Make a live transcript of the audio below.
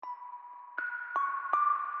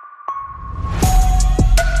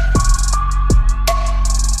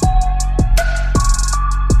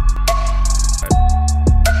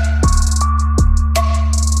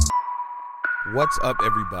What's up,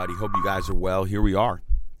 everybody? Hope you guys are well. Here we are,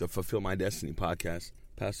 the Fulfill My Destiny podcast.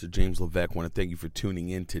 Pastor James Levesque, want to thank you for tuning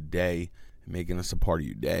in today and making us a part of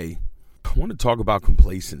your day. I want to talk about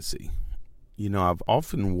complacency. You know, I've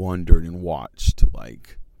often wondered and watched,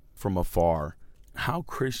 from afar, how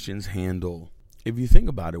Christians handle, if you think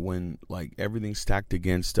about it, when, everything's stacked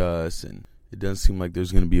against us and it doesn't seem like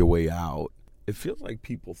there's going to be a way out. It feels like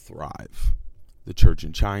people thrive. The church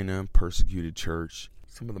in China, persecuted church,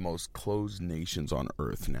 some of the most closed nations on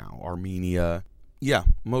earth now. Armenia. Yeah,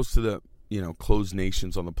 most of the, closed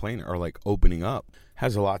nations on the planet are opening up.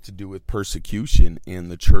 Has a lot to do with persecution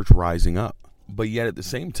and the church rising up. But yet at the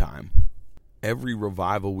same time, every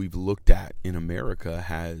revival we've looked at in America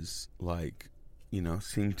has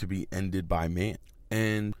seemed to be ended by man.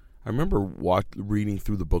 And I remember reading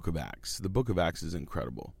through the book of Acts. The book of Acts is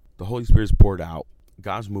incredible. The Holy Spirit's poured out.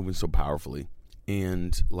 God's moving so powerfully.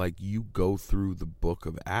 And you go through the book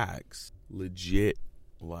of Acts, legit,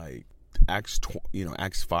 Acts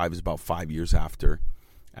 5 is about 5 years after.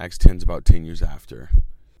 Acts 10 is about 10 years after.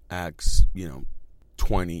 Acts,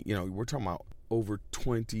 20, we're talking about over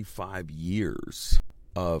 25 years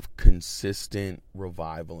of consistent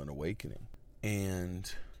revival and awakening.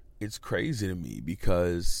 And it's crazy to me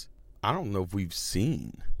because I don't know if we've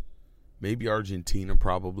seen, maybe Argentina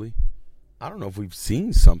probably. I don't know if we've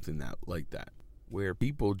seen something like that. Where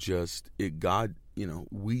people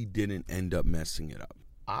we didn't end up messing it up.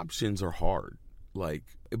 Options are hard.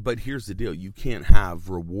 But here's the deal. You can't have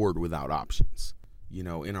reward without options.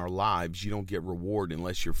 In our lives, you don't get reward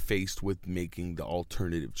unless you're faced with making the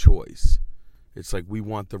alternative choice. It's we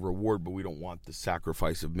want the reward, but we don't want the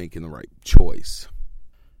sacrifice of making the right choice.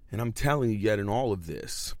 And I'm telling you, yet in all of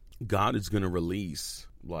this, God is going to release,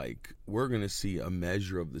 we're going to see a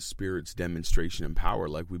measure of the Spirit's demonstration and power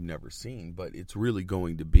like we've never seen. But it's really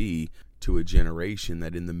going to be to a generation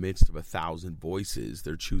that in the midst of 1,000 voices,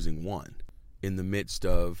 they're choosing one. In the midst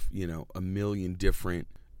of, 1 million different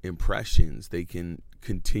impressions, they can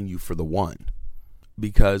continue for the one.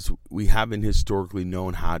 Because we haven't historically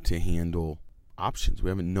known how to handle options. We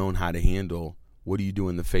haven't known how to handle what do you do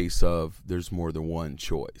in the face of there's more than one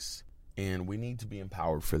choice. And we need to be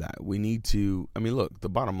empowered for that. We need to, look, the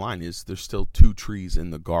bottom line is there's still 2 trees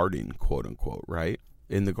in the garden, quote unquote, right?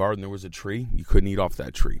 In the garden, there was a tree. You couldn't eat off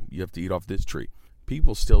that tree. You have to eat off this tree.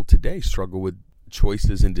 People still today struggle with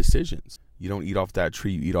choices and decisions. You don't eat off that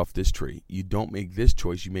tree. You eat off this tree. You don't make this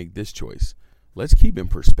choice. You make this choice. Let's keep in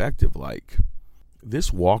perspective,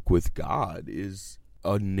 this walk with God is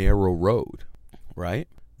a narrow road, right?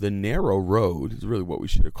 The narrow road is really what we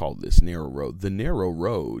should have called this, narrow road. The narrow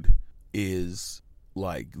road is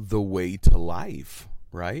the way to life,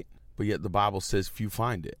 right? But yet the Bible says few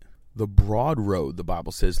find it. The broad road, the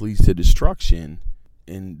Bible says, leads to destruction,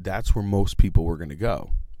 and that's where most people were going to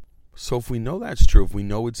go. So if we know that's true, if we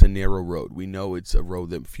know it's a narrow road, we know it's a road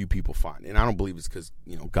that few people find. And I don't believe it's because,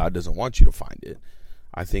 God doesn't want you to find it.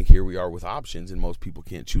 I think here we are with options, and most people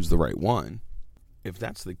can't choose the right one. If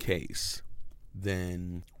that's the case,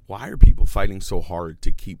 then why are people fighting so hard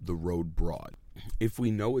to keep the road broad? If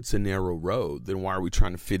we know it's a narrow road, then why are we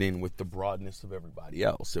trying to fit in with the broadness of everybody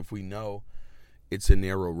else? If we know it's a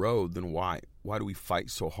narrow road, then why do we fight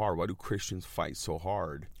so hard? Why do Christians fight so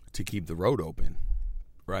hard to keep the road open,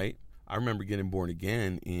 right? I remember getting born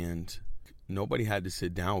again, and nobody had to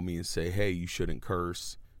sit down with me and say, hey, you shouldn't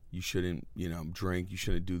curse, you shouldn't, drink, you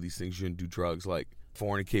shouldn't do these things, you shouldn't do drugs,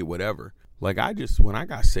 fornicate, whatever. When I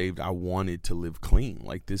got saved, I wanted to live clean.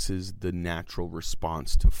 This is the natural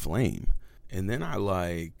response to flame. And then I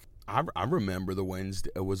remember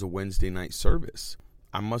it was a Wednesday night service.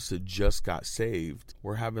 I must have just got saved.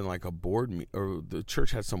 We're having a board or the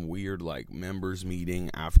church had some weird members meeting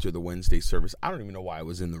after the Wednesday service. I don't even know why I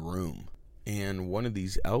was in the room. And one of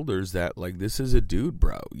these elders that this is a dude,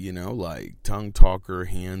 bro, tongue talker,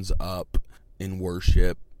 hands up in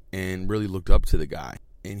worship, and really looked up to the guy.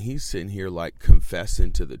 And he's sitting here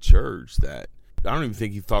confessing to the church that I don't even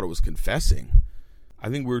think he thought it was confessing. I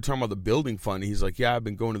think we were talking about the building fund. He's yeah, I've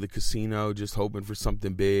been going to the casino just hoping for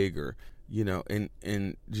something big or,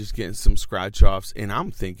 and just getting some scratch offs. And I'm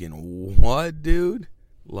thinking, what, dude?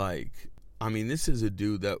 This is a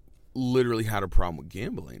dude that literally had a problem with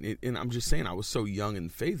gambling. And I'm just saying, I was so young in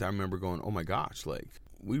faith. I remember going, oh my gosh,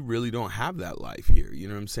 we really don't have that life here. You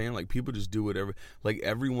know what I'm saying? People just do whatever.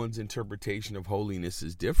 Everyone's interpretation of holiness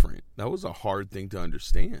is different. That was a hard thing to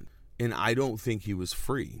understand. And I don't think he was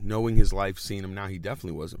free. Knowing his life, seeing him now, he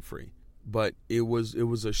definitely wasn't free. But it was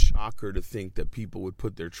a shocker to think that people would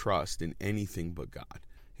put their trust in anything but God.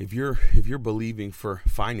 If you're believing for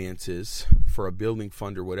finances, for a building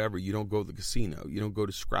fund or whatever, you don't go to the casino. You don't go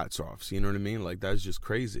to scratch offs. You know what I mean? That's just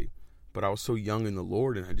crazy. But I was so young in the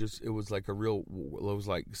Lord, and it was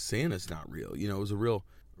like Santa's not real. It was a real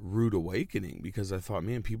rude awakening, because I thought,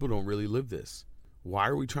 man, people don't really live this. Why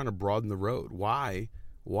are we trying to broaden the road? Why,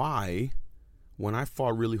 when I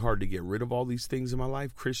fought really hard to get rid of all these things in my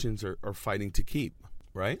life, Christians are fighting to keep,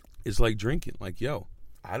 right? It's like drinking. Like, yo,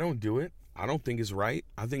 I don't do it. I don't think it's right.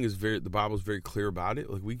 I think the Bible's very clear about it.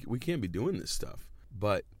 Like, we can't be doing this stuff.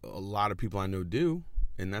 But a lot of people I know do,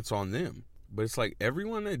 and that's on them. But it's like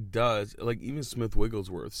everyone that does, like even Smith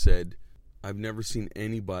Wigglesworth said, I've never seen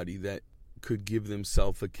anybody that could give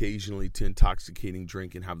themselves occasionally to intoxicating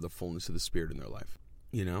drink and have the fullness of the Spirit in their life.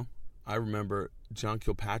 I remember John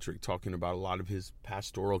Kilpatrick talking about a lot of his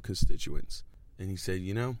pastoral constituents. And he said,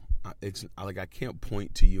 it's like, I can't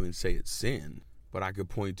point to you and say it's sin, but I could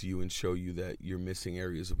point to you and show you that you're missing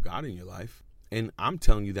areas of God in your life. And I'm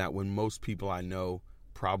telling you that when most people I know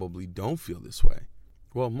probably don't feel this way.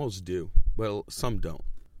 Well, most do, but some don't.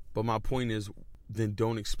 But my point is, then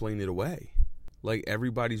don't explain it away. Like,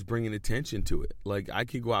 everybody's bringing attention to it. Like, I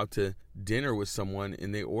could go out to dinner with someone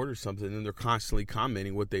and they order something and they're constantly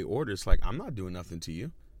commenting what they order. It's like, I'm not doing nothing to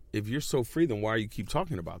you. If you're so free, then why do you keep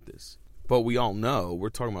talking about this? But we all know we're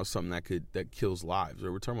talking about something that kills lives,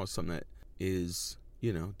 or we're talking about something that is,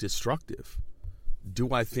 destructive.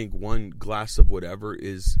 Do I think one glass of whatever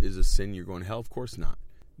is a sin, you're going to hell? Of course not.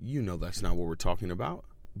 That's not what we're talking about.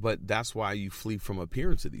 But that's why you flee from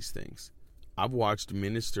appearance of these things. I've watched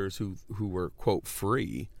ministers who were, quote,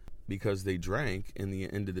 free because they drank. In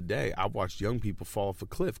the end of the day, I've watched young people fall off a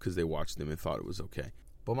cliff because they watched them and thought it was okay.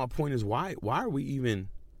 But my point is, why are we even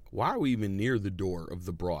near the door of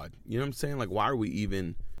the broad? You know what I'm saying? Like, why are we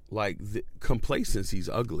even, complacency's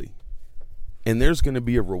ugly. And there's going to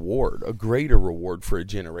be a reward, a greater reward for a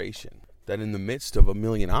generation that in the midst of a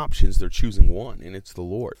million options, they're choosing one, and it's the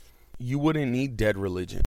Lord. You wouldn't need dead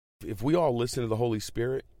religion. If we all listen to the Holy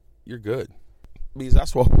Spirit, you're good. Because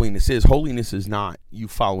that's what holiness is. Holiness is not you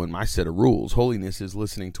following my set of rules. Holiness is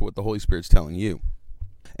listening to what the Holy Spirit's telling you.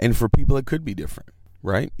 And for people, it could be different,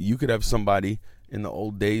 right? You could have somebody in the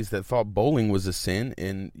old days that thought bowling was a sin,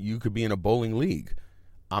 and you could be in a bowling league.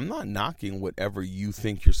 I'm not knocking whatever you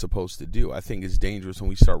think you're supposed to do. I think it's dangerous when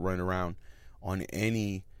we start running around on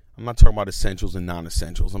I'm not talking about essentials and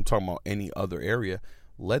non-essentials. I'm talking about any other area.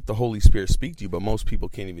 Let the Holy Spirit speak to you, but most people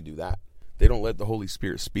can't even do that. They don't let the Holy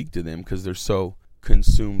Spirit speak to them because they're so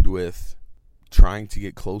consumed with trying to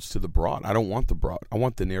get close to the broad. I don't want the broad. I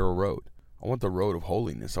want the narrow road. I want the road of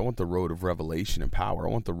holiness. I want the road of revelation and power.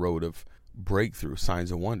 I want the road of breakthrough,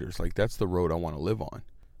 signs and wonders. Like, that's the road I want to live on.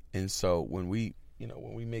 And so when we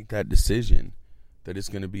make that decision that it's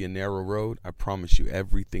going to be a narrow road, I promise you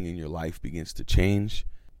everything in your life begins to change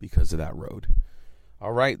because of that road.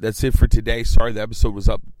 All right, that's it for today. Sorry the episode was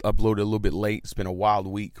uploaded a little bit late. It's been a wild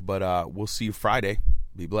week, but we'll see you Friday.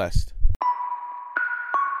 Be blessed.